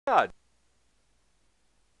It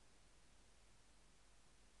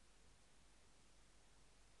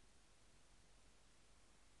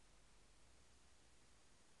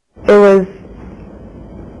was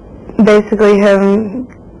basically him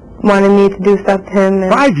wanting me to do stuff to him.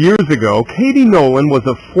 5 years ago, Katie Nolan was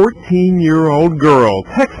a 14-year-old girl,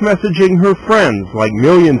 text messaging her friends like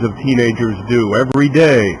millions of teenagers do every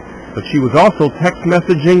day. But she was also text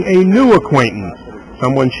messaging a new acquaintance,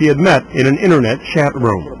 someone she had met in an internet chat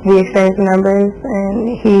room. We exchanged numbers,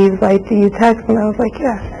 and he's like, "Do you text?" And I was like,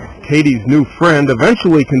 "Yeah." Katie's new friend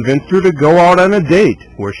eventually convinced her to go out on a date,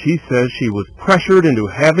 where she says she was pressured into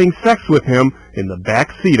having sex with him in the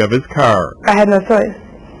back seat of his car. I had no choice.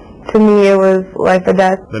 To me, it was life or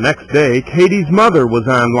death. The next day, Katie's mother was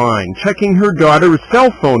online, checking her daughter's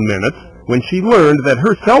cell phone minutes, when she learned that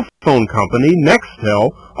her cell phone company,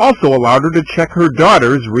 Nextel, also allowed her to check her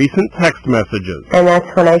daughter's recent text messages. And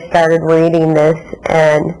that's when I started reading this,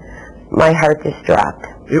 and my heart just dropped.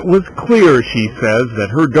 It was clear, she says,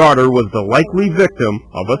 that her daughter was the likely victim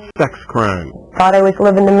of a sex crime. Thought I was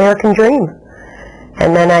living the American dream.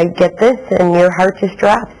 And then I get this, and your heart just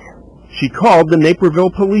drops. She called the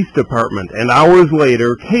Naperville Police Department, and hours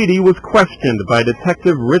later, Katie was questioned by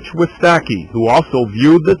Detective Rich Wistacki, who also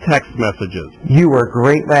viewed the text messages. "You were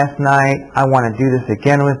great last night. I want to do this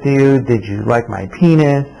again with you. Did you like my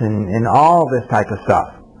penis?" And all this type of stuff.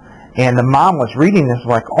 And the mom was reading this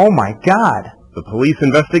like, "Oh my God." The police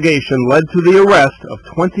investigation led to the arrest of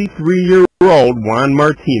 23-year-old Juan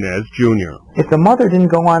Martinez, Jr. If the mother didn't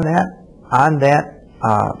go on that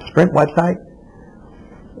Sprint website,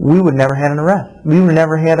 we would never had an arrest. We would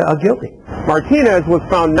never had a guilty. Martinez was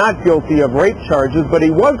found not guilty of rape charges, but he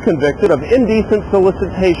was convicted of indecent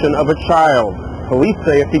solicitation of a child. Police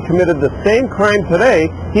say if he committed the same crime today,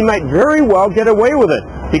 he might very well get away with it,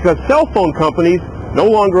 because cell phone companies no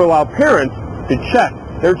longer allow parents to check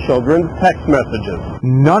their children's text messages.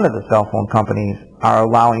 None of the cell phone companies are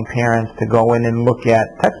allowing parents to go in and look at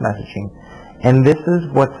text messaging. And this is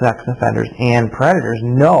what sex offenders and predators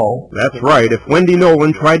know. That's right. If Wendy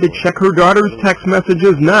Nolan tried to check her daughter's text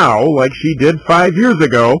messages now, like she did 5 years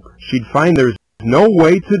ago, she'd find there's no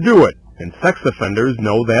way to do it. And sex offenders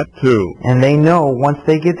know that too. And they know once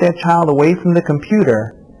they get that child away from the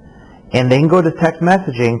computer and they can go to text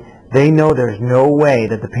messaging, they know there's no way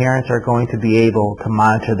that the parents are going to be able to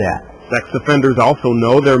monitor that. Sex offenders also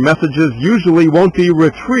know their messages usually won't be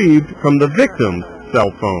retrieved from the victim's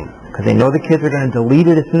cell phone. Because they know the kids are going to delete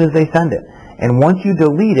it as soon as they send it. And once you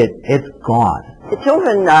delete it, it's gone. The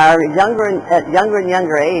children are at younger and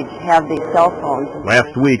younger age have these cell phones.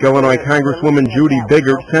 Last week, Illinois Congresswoman Judy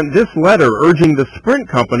Biggert sent this letter urging the Sprint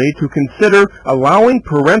company to consider allowing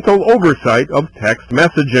parental oversight of text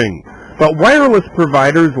messaging. But wireless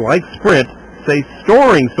providers like Sprint say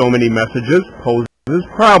storing so many messages poses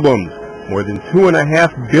problems. More than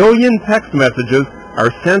 2.5 billion text messages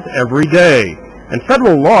are sent every day, and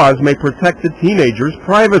federal laws may protect the teenagers'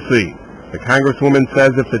 privacy. The Congresswoman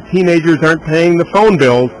says if the teenagers aren't paying the phone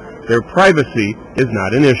bills, their privacy is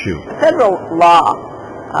not an issue. Federal law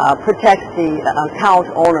protects the account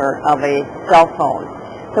owner of a cell phone.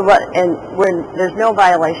 So when there's no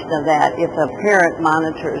violation of that if a parent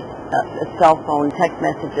monitors cell phone text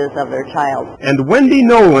messages of their child. And Wendy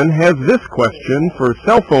Nolan has this question for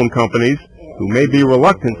cell phone companies who may be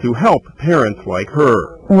reluctant to help parents like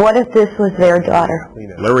her. What if this was their daughter?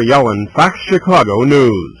 Larry Yellen, Fox Chicago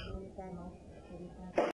News.